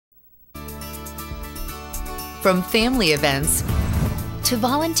From family events to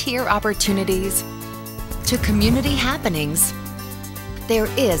volunteer opportunities to community happenings, there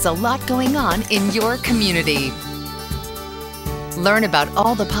is a lot going on in your community. Learn about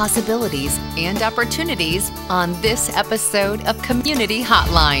all the possibilities and opportunities on this episode of Community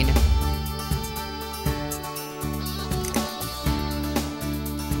Hotline.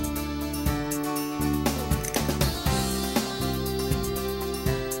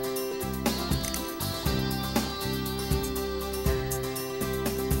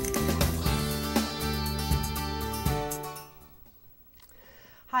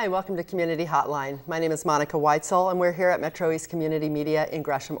 Hi, welcome to Community Hotline. My name is Monica Weitzel, and we're here at MetroEast Community Media in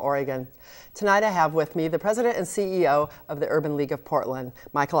Gresham, Oregon. Tonight I have with me the President and CEO of the Urban League of Portland,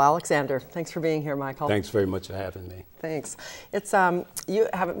 Michael Alexander. Thanks for being here, Michael. Thanks very much for having me. Thanks. It's you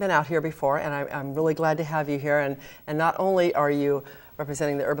haven't been out here before, and I'm really glad to have you here. And not only are you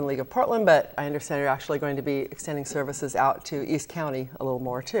representing the Urban League of Portland, but I understand you're actually going to be extending services out to East County a little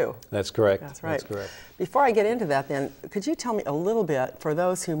more too. That's correct. That's right. That's correct. Before I get into that then, could you tell me a little bit, for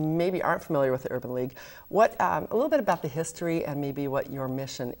those who maybe aren't familiar with the Urban League, a little bit about the history and maybe what your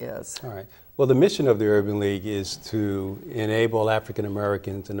mission is? All right. Well, the mission of the Urban League is to enable African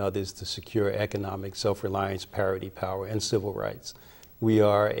Americans and others to secure economic self-reliance, parity, power, and civil rights. We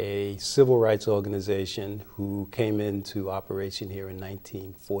are a civil rights organization who came into operation here in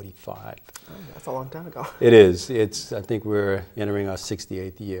 1945. Oh, that's a long time ago. It is. I think we're entering our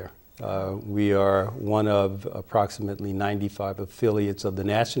 68th year. We are one of approximately 95 affiliates of the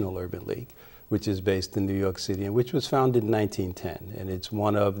National Urban League, which is based in New York City and which was founded in 1910. And it's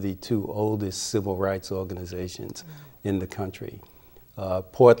one of the two oldest civil rights organizations in the country.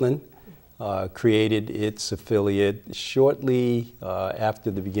 Portland created its affiliate shortly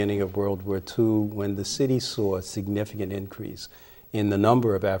after the beginning of World War II, when the city saw a significant increase in the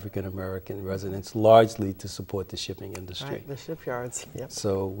number of African American residents, largely to support the shipping industry. Right, the shipyards. Yep.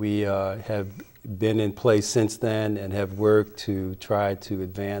 So we have been in place since then and have worked to try to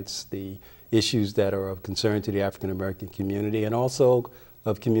advance the issues that are of concern to the African American community and also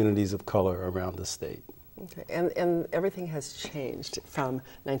of communities of color around the state. Okay. And everything has changed from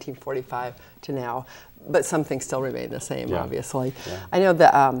 1945 to now, but some things still remain the same, obviously. Yeah. I know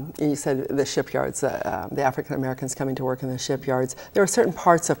that you said the shipyards, the African Americans coming to work in the shipyards. There were certain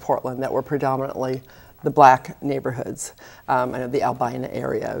parts of Portland that were predominantly the black neighborhoods. I know the Albina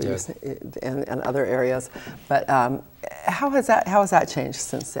area and other areas. But how has that changed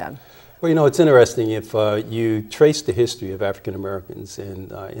since then? Well, you know, it's interesting. If you trace the history of African Americans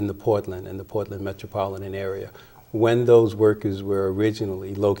in the Portland and the Portland metropolitan area, when those workers were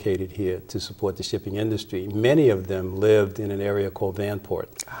originally located here to support the shipping industry, many of them lived in an area called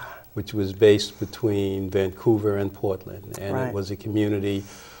Vanport, which was based between Vancouver and Portland. And it was a community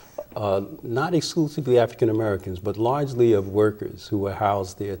not exclusively African Americans, but largely of workers who were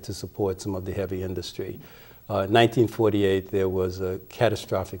housed there to support some of the heavy industry. 1948, there was a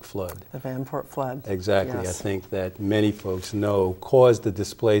catastrophic flood. The Vanport flood. Exactly. Yes. I think that many folks know caused the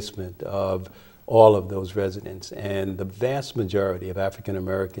displacement of all of those residents. And the vast majority of African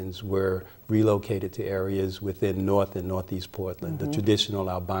Americans were relocated to areas within North and Northeast Portland, the traditional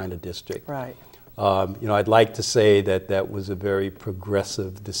Albina district. Right. You know, I'd like to say that that was a very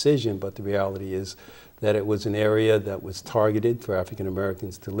progressive decision, but the reality is that it was an area that was targeted for African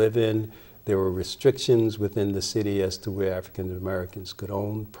Americans to live in. There were restrictions within the city as to where African Americans could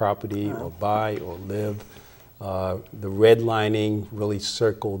own property or buy or live. The redlining really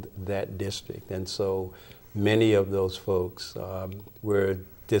circled that district, and so many of those folks were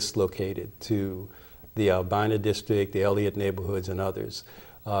dislocated to the Albina district, the Elliott neighborhoods, and others.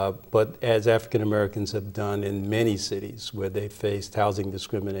 But as African Americans have done in many cities where they faced housing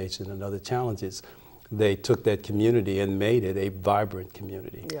discrimination and other challenges, they took that community and made it a vibrant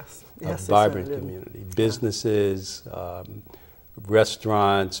community. Yes. A vibrant community. Businesses,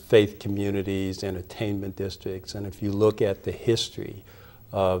 restaurants, faith communities, entertainment districts. And if you look at the history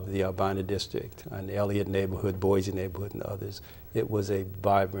of the Albina district and the Elliott neighborhood, Boise neighborhood, and others, it was a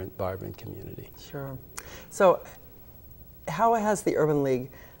vibrant, vibrant community. Sure. So how has the Urban League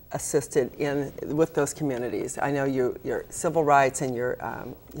assisted with those communities? I know your civil rights and you're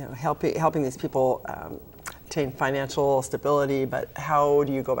helping these people attain financial stability, but how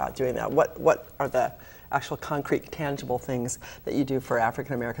do you go about doing that? What are the actual concrete, tangible things that you do for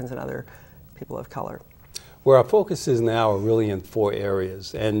African Americans and other people of color? Where our focus is now are really in 4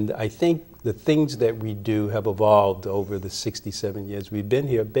 areas, and I think the things that we do have evolved over the 67 years we've been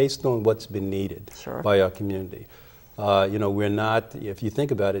here based on what's been needed by our community. You know, we're not, if you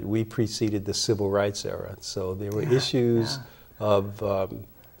think about it, we preceded the civil rights era, so there were issues of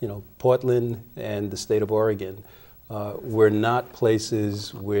Portland and the state of Oregon were not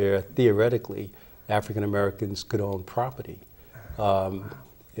places where theoretically African Americans could own property.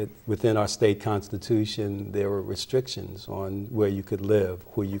 Within our state constitution, there were restrictions on where you could live,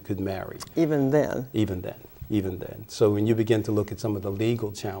 where you could marry. Even then? Even then. So when you begin to look at some of the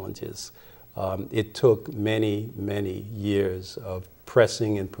legal challenges, it took many, many years of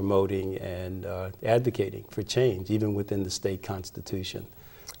pressing and promoting and advocating for change, even within the state constitution.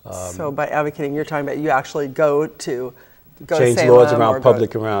 So by advocating, you're talking about you actually go to change laws around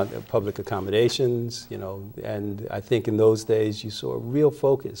public accommodations, and I think in those days you saw a real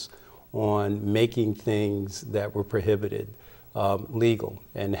focus on making things that were prohibited legal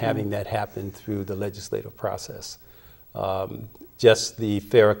and having that happen through the legislative process. Just the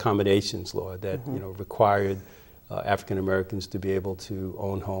Fair Accommodations Law that required African Americans to be able to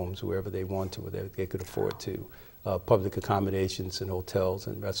own homes wherever they want to, where they could afford to. Public accommodations in hotels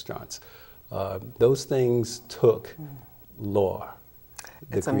and restaurants. Those things took law.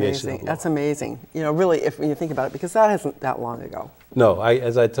 That's amazing. That's amazing. Really, when you think about it, because that isn't that long ago. No,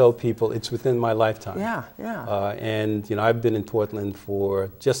 as I tell people, it's within my lifetime. Yeah, yeah. And I've been in Portland for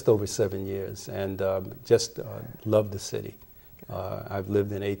just over 7 years, and just love the city. I've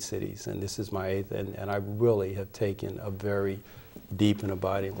lived in 8 cities, and this is my 8th, and I really have taken a very deep and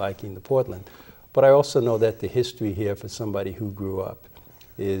abiding liking to Portland. But I also know that the history here for somebody who grew up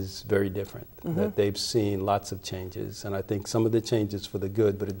is very different, that they've seen lots of changes, and I think some of the changes for the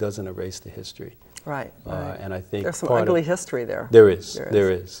good, but it doesn't erase the history. Right. And I think there's some ugly history there. There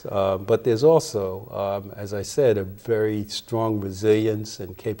is. But there's also, as I said, a very strong resilience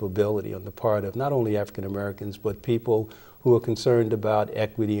and capability on the part of not only African Americans, but people who are concerned about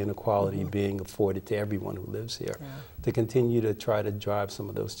equity and equality being afforded to everyone who lives here, to continue to try to drive some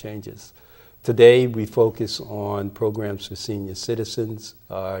of those changes. Today, we focus on programs for senior citizens,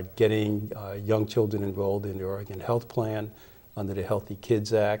 getting young children enrolled in the Oregon Health Plan under the Healthy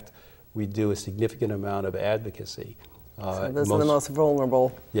Kids Act. We do a significant amount of advocacy. So those are the most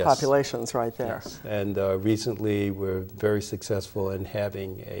vulnerable populations right there. Yes. And recently, we're very successful in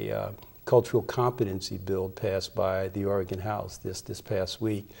having a cultural competency bill passed by the Oregon House this past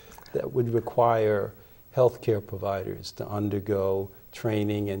week that would require healthcare providers to undergo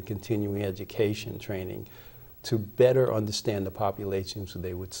training and continuing education training to better understand the populations who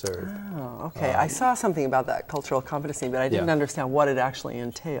they would serve. Oh, okay. I saw something about that cultural competency, but I didn't understand what it actually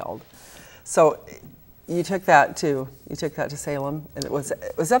entailed. So you took that to Salem, and was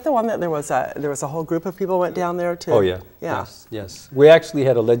that the one that there was a whole group of people went down there to? Oh yeah. Yes. We actually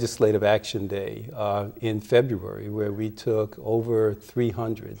had a legislative action day in February where we took over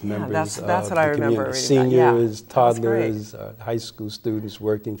 300 members of that's what I remember reading seniors, toddlers, high school students,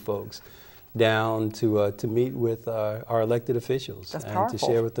 working folks, down to meet with our elected officials and to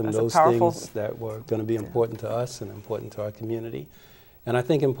share with them those things that were going to be important to us and important to our community, and I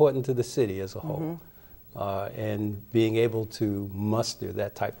think important to the city as a whole. And being able to muster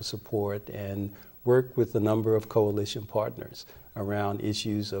that type of support and work with a number of coalition partners around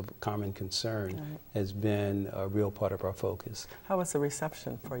issues of common concern has been a real part of our focus. How was the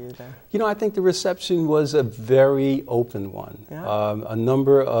reception for you there? I think the reception was a very open one. A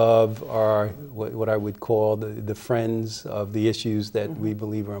number of our, what I would call the friends of the issues that we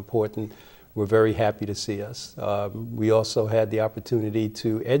believe are important, were very happy to see us. We also had the opportunity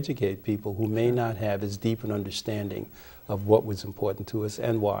to educate people who may not have as deep an understanding of what was important to us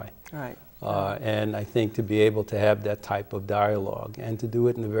and why. Right. And I think to be able to have that type of dialogue and to do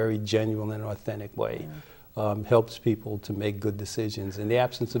it in a very genuine and authentic way helps people to make good decisions in the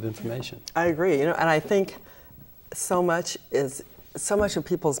absence of information. I agree, and I think so much of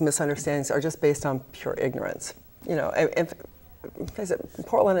people's misunderstandings are just based on pure ignorance.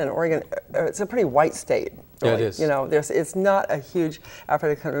 Portland and Oregon, it's a pretty white state, really. Yeah, it is. It's not a huge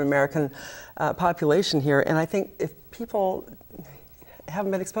African American population here, and I think if people haven't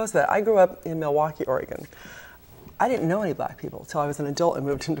been exposed to that, I grew up in Milwaukee, Oregon. I didn't know any black people until I was an adult and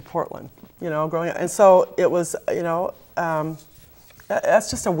moved into Portland, growing up. And so it was, that's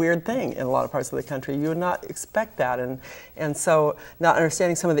just a weird thing in a lot of parts of the country. You would not expect that, and so not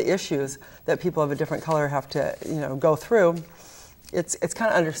understanding some of the issues that people of a different color have to, go through. It's kind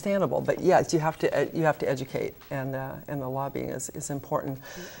of understandable, but yes, you have to educate, and the lobbying is important.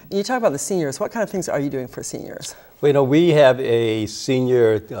 You talk about the seniors. What kind of things are you doing for seniors? Well, we have a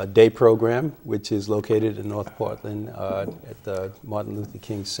senior day program, which is located in North Portland at the Martin Luther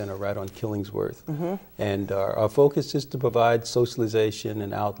King Center right on Killingsworth. And our focus is to provide socialization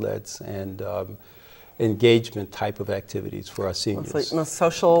and outlets and engagement type of activities for our seniors. Mostly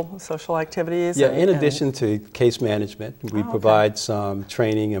social activities? Yeah, in addition to case management, we provide some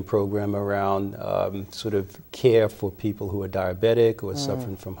training and program around sort of care for people who are diabetic or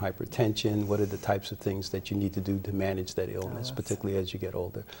suffering from hypertension. What are the types of things that you need to do to manage that illness, particularly as you get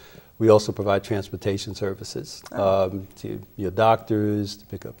older? We also provide transportation services to your doctors, to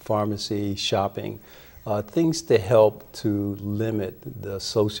pick up pharmacy, shopping, things to help to limit the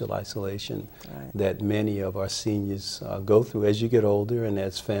social isolation that many of our seniors go through as you get older and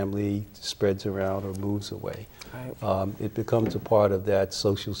as family spreads around or moves away. It becomes a part of that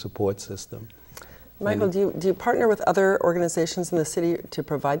social support system. Michael, do you partner with other organizations in the city to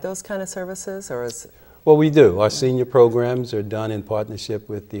provide those kind of services, or is? Well, we do. Our senior programs are done in partnership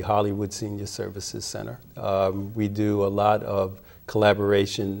with the Hollywood Senior Services Center. We do a lot of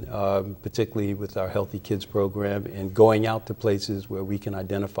collaboration, particularly with our Healthy Kids program, and going out to places where we can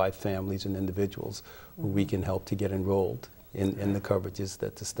identify families and individuals who we can help to get enrolled in the coverages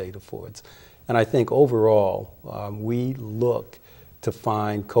that the state affords. And I think overall, we look to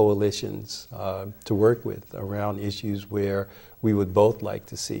find coalitions to work with around issues where we would both like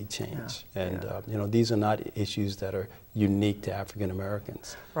to see change. And you know, these are not issues that are unique to African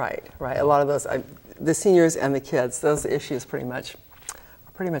Americans. Right. A lot of those, the seniors and the kids, those issues are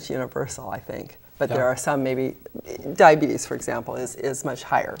pretty much universal, I think. But there are some, maybe diabetes, for example, is much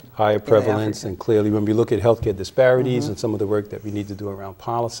higher. Higher prevalence, and clearly when we look at healthcare disparities and some of the work that we need to do around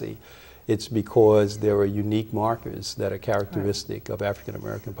policy, it's because there are unique markers that are characteristic of African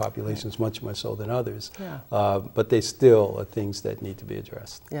American populations, much more so than others. But they still are things that need to be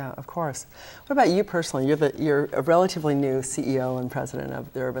addressed. Yeah, of course. What about you personally? You're a relatively new CEO and president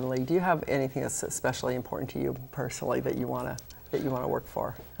of the Urban League. Do you have anything that's especially important to you personally that you want to work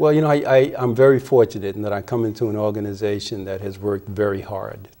for? Well, you know, I'm very fortunate in that I come into an organization that has worked very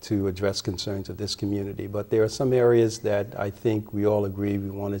hard to address concerns of this community. But there are some areas that I think we all agree we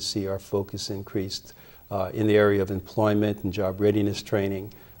want to see our focus increased. In the area of employment and job readiness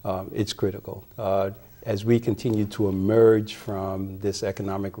training, it's critical. As we continue to emerge from this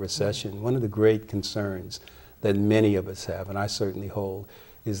economic recession, one of the great concerns that many of us have, and I certainly hold,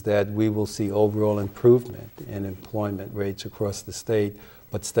 is that we will see overall improvement in employment rates across the state,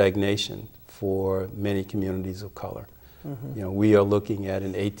 but stagnation for many communities of color. You know, we are looking at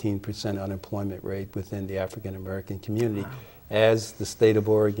an 18% unemployment rate within the African American community, as the state of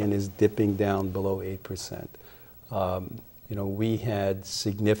Oregon is dipping down below 8%. You know, we had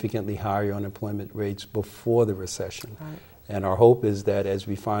significantly higher unemployment rates before the recession. And our hope is that as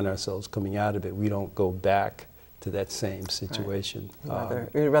we find ourselves coming out of it, we don't go back to that same situation.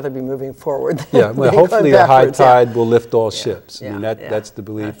 We'd rather be moving forward. Well, hopefully a high tide will lift all ships. I mean, that's the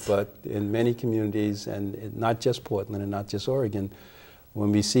belief. But in many communities, and not just Portland and not just Oregon,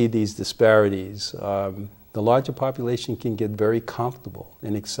 when we see these disparities, the larger population can get very comfortable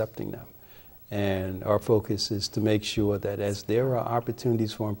in accepting them. And our focus is to make sure that as there are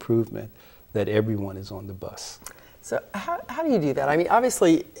opportunities for improvement, that everyone is on the bus. So how do you do that? I mean,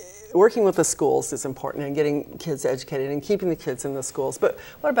 obviously, working with the schools is important, and getting kids educated and keeping the kids in the schools. But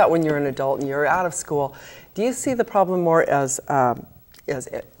what about when you're an adult and you're out of school? Do you see the problem more as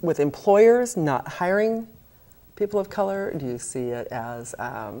with employers not hiring people of color? Do you see it as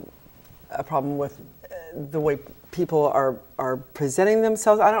a problem with the way people are presenting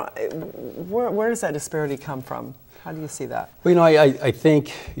themselves? Where does that disparity come from? How do you see that? Well, you know, I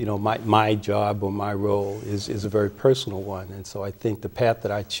think, you know, my job or my role is a very personal one. And so I think the path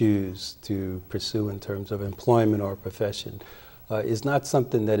that I choose to pursue in terms of employment or profession is not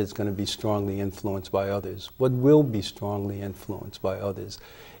something that is going to be strongly influenced by others. What will be strongly influenced by others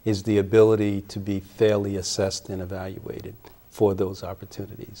is the ability to be fairly assessed and evaluated for those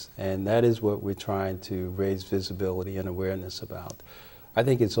opportunities. And that is what we're trying to raise visibility and awareness about. I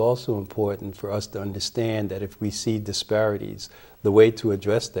think it's also important for us to understand that if we see disparities, the way to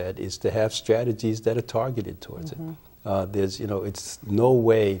address that is to have strategies that are targeted towards it. There's, you know, it's no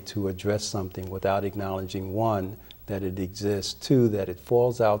way to address something without acknowledging, one, that it exists, two, that it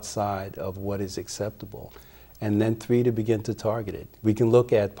falls outside of what is acceptable, and then three, to begin to target it. We can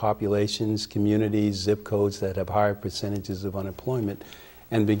look at populations, communities, zip codes that have higher percentages of unemployment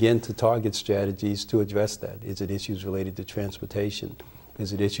and begin to target strategies to address that. Is it issues related to transportation?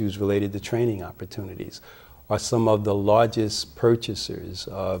 Is it issues related to training opportunities? Are some of the largest purchasers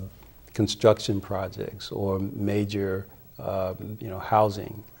of construction projects or major you know,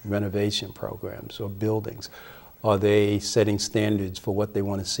 housing renovation programs or buildings, are they setting standards for what they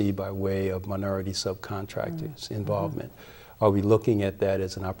want to see by way of minority subcontractors' involvement? Are we looking at that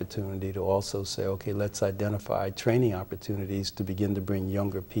as an opportunity to also say, okay, let's identify training opportunities to begin to bring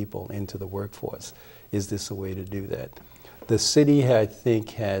younger people into the workforce? Is this a way to do that? The city, I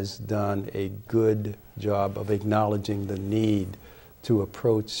think, has done a good job of acknowledging the need to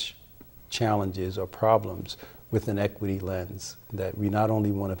approach challenges or problems with an equity lens, that we not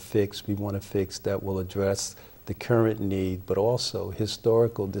only want to fix, we want to fix that will address the current need, but also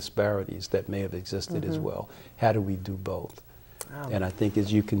historical disparities that may have existed as well. How do we do both? And I think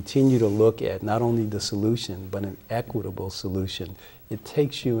as you continue to look at not only the solution, but an equitable solution, it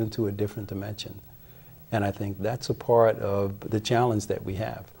takes you into a different dimension. And I think that's a part of the challenge that we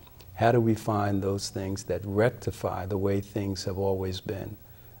have. How do we find those things that rectify the way things have always been?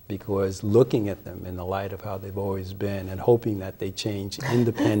 Because looking at them in the light of how they've always been and hoping that they change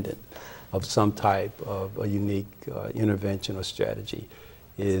independent of some type of a unique intervention or strategy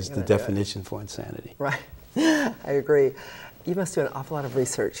is the definition for insanity. Right. I agree. You must do an awful lot of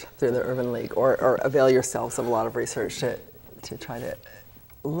research through the Urban League, or avail yourselves of a lot of research to try to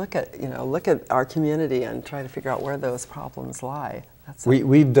look at our community and try to figure out where those problems lie.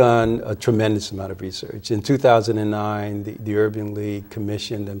 We've done a tremendous amount of research. In 2009, the Urban League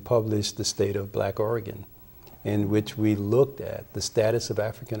commissioned and published The State of Black Oregon, in which we looked at the status of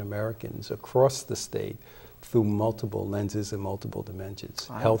African Americans across the state through multiple lenses and multiple dimensions.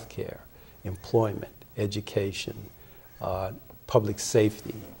 Wow. Healthcare, employment, education, public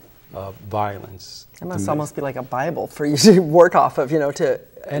safety, violence. It must almost be like a Bible for you to work off of,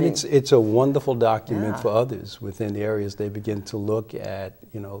 it's a wonderful document for others within the areas they begin to look at.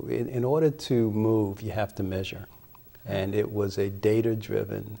 In order to move, you have to measure. And it was a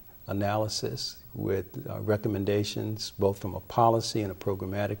data-driven analysis with recommendations, both from a policy and a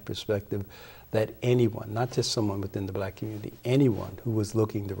programmatic perspective, that anyone, not just someone within the black community, anyone who was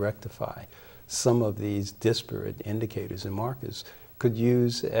looking to rectify some of these disparate indicators and markers could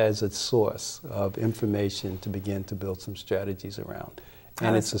use as a source of information to begin to build some strategies around.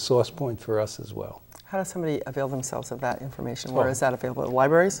 And it's a source point for us as well. How does somebody avail themselves of that information? Where is that available? At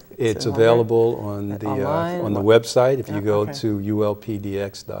libraries? It's available on the website. If you go to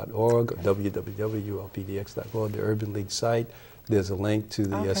ulpdx.org, www.ulpdx.org, the Urban League site, there's a link to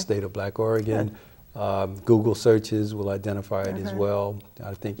the State of Black Oregon. Google searches will identify it as well.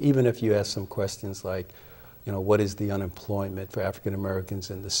 I think even if you ask some questions like, what is the unemployment for African Americans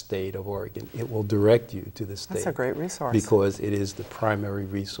in the state of Oregon? It will direct you to the state. That's a great resource. Because it is the primary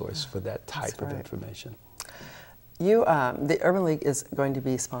resource for that type of information. The Urban League is going to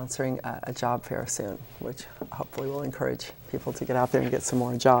be sponsoring a job fair soon, which hopefully will encourage people to get out there and get some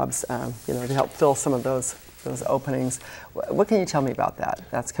more jobs, to help fill some of those openings. What can you tell me about that?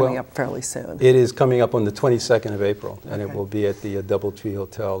 That's coming up fairly soon. It is coming up on the 22nd of April, and it will be at the Doubletree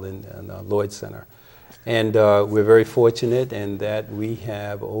Hotel in Lloyd Center. And we're very fortunate in that we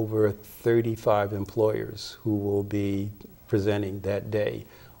have over 35 employers who will be presenting that day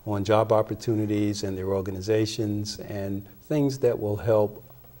on job opportunities in their organizations and things that will help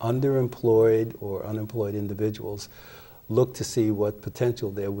underemployed or unemployed individuals look to see what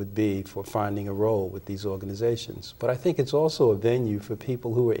potential there would be for finding a role with these organizations. But I think it's also a venue for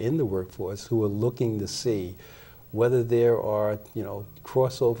people who are in the workforce who are looking to see whether there are,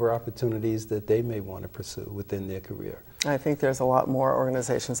 crossover opportunities that they may want to pursue within their career. I think there's a lot more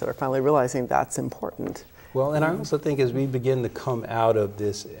organizations that are finally realizing that's important. Well, and I also think as we begin to come out of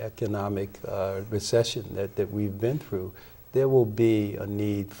this economic recession that we've been through, there will be a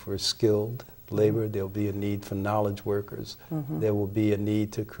need for skilled labor, there'll be a need for knowledge workers, there will be a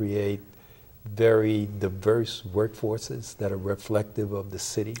need to create very diverse workforces that are reflective of the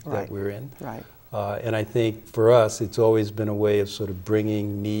city that we're in. Right. And I think for us, it's always been a way of sort of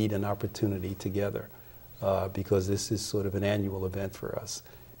bringing need and opportunity together because this is sort of an annual event for us.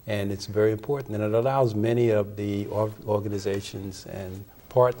 And it's very important. And it allows many of the organizations and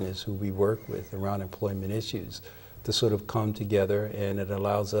partners who we work with around employment issues to sort of come together, and it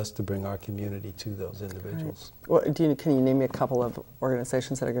allows us to bring our community to those individuals. Right. Well, can you name me a couple of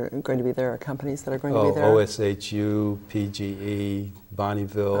organizations that are going to be there, or companies that are going to be there? OSHU, PGE,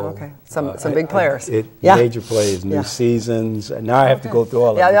 Bonneville. Oh, okay, some big players. Major players, New Seasons. And now I have to go through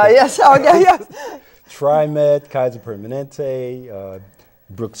all of them. Yes. TriMet, Kaiser Permanente,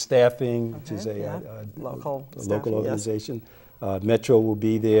 Brooks Staffing, which is a local organization. Metro will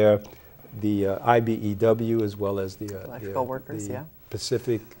be there. The IBEW, as well as the electrical workers,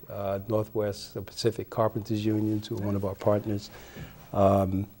 Pacific Northwest Pacific Carpenters Union, who are one of our partners.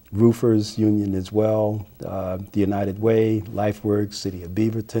 Roofers Union as well. The United Way, LifeWorks, City of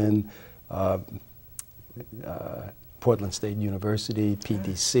Beaverton, Portland State University,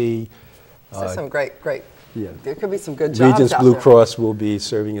 PDC. So some great there could be some good jobs Regents out Blue there. Cross will be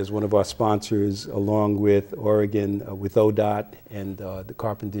serving as one of our sponsors, along with Oregon, with ODOT and the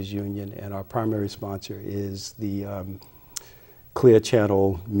Carpenters Union, and our primary sponsor is the Clear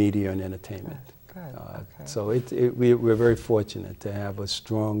Channel Media and Entertainment. Good. Okay. So we're very fortunate to have a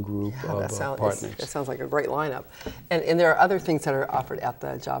strong group of partners. It sounds like a great lineup. And there are other things that are offered at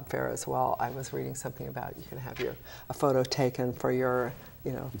the job fair as well. I was reading something about you can have a photo taken for your,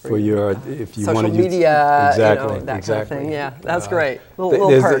 for your if you social want to media, exactly, that kind of thing. Yeah, that's great.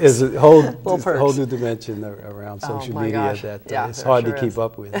 Little perks. There's a whole perks. whole new dimension around social media that it's hard to keep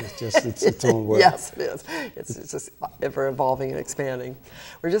up with. It's just its own work. Yes, it is. It's just ever evolving and expanding.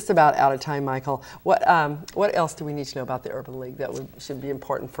 We're just about out of time, Michael. What else do we need to know about the Urban League that should be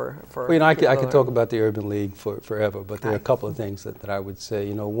important for? Well, I could talk about the Urban League forever, but there are a couple of things that I would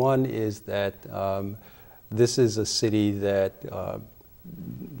say. One is that this is a city that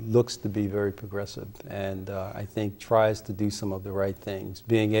looks to be very progressive, and I think tries to do some of the right things.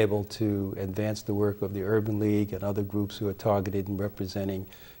 Being able to advance the work of the Urban League and other groups who are targeted and representing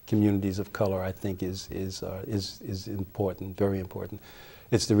communities of color, I think is important, very important.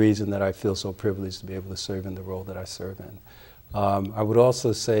 It's the reason that I feel so privileged to be able to serve in the role that I serve in. I would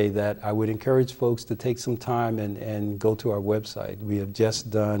also say that I would encourage folks to take some time and go to our website. We have just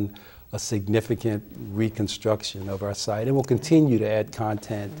done a significant reconstruction of our site, and we'll continue to add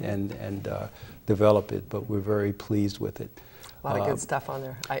content and develop it, but we're very pleased with it. A lot of good stuff on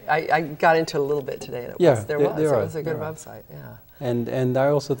there. I got into it a little bit today, and it was a good website. Yeah. And I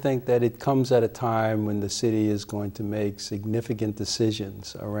also think that it comes at a time when the city is going to make significant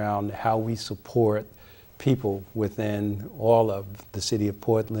decisions around how we support people within all of the city of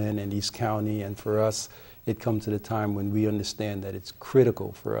Portland and East County, and for us, it comes at a time when we understand that it's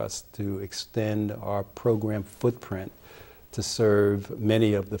critical for us to extend our program footprint to serve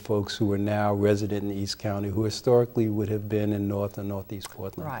many of the folks who are now resident in East County who historically would have been in North and Northeast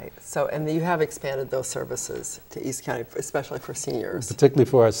Portland. Right. So, and you have expanded those services to East County, especially for seniors. Particularly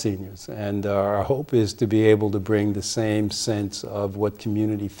for our seniors. And our hope is to be able to bring the same sense of what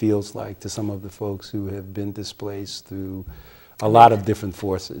community feels like to some of the folks who have been displaced through a lot of different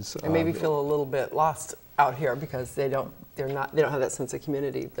forces. And maybe feel a little bit lost out here because they don't have that sense of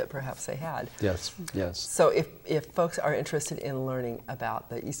community that perhaps they had. Yes, yes. So if folks are interested in learning about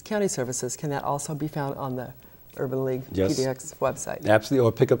the East County services, can that also be found on the Urban League PDX website? Absolutely,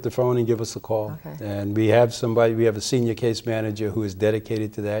 or pick up the phone and give us a call. Okay. And we have a senior case manager who is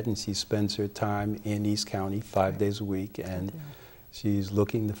dedicated to that, and she spends her time in East County 5 days a week, and she's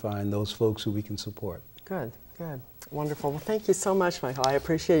looking to find those folks who we can support. Good, good. Wonderful. Well, thank you so much, Michael. I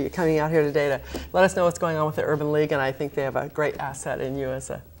appreciate you coming out here today to let us know what's going on with the Urban League, and I think they have a great asset in you as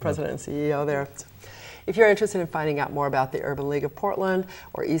a president and CEO there. If you're interested in finding out more about the Urban League of Portland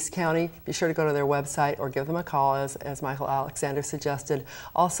or East County, be sure to go to their website or give them a call, as Michael Alexander suggested.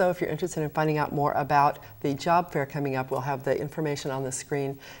 Also, if you're interested in finding out more about the job fair coming up, we'll have the information on the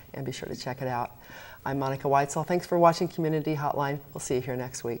screen, and be sure to check it out. I'm Monica Weitzel. Thanks for watching Community Hotline. We'll see you here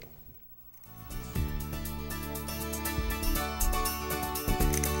next week.